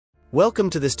Welcome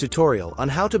to this tutorial on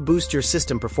how to boost your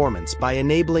system performance by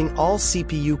enabling all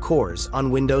CPU cores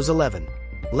on Windows 11.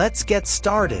 Let's get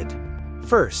started.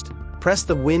 First, press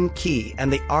the Win key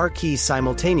and the R key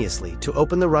simultaneously to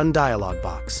open the Run dialog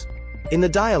box. In the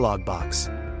dialog box,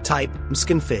 type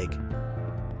msconfig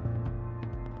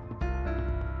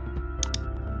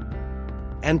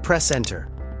and press Enter.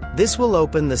 This will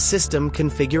open the System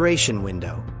Configuration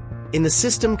window. In the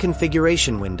System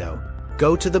Configuration window,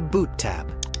 go to the Boot tab.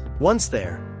 Once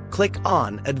there, click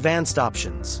on Advanced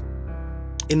Options.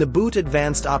 In the Boot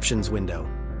Advanced Options window,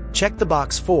 check the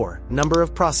box for Number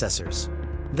of Processors.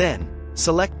 Then,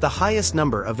 select the highest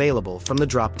number available from the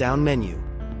drop-down menu.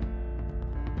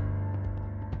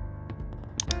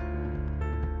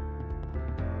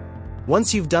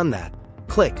 Once you've done that,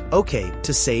 click OK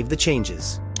to save the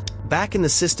changes. Back in the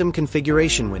System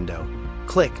Configuration window,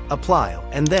 click Apply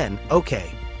and then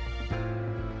OK.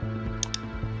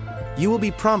 You will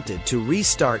be prompted to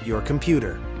restart your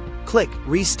computer. Click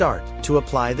Restart to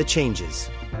apply the changes.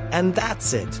 And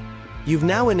that's it. You've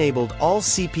now enabled all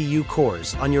CPU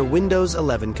cores on your Windows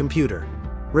 11 computer.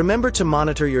 Remember to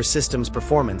monitor your system's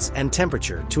performance and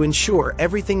temperature to ensure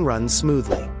everything runs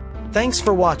smoothly. Thanks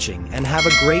for watching and have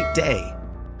a great day.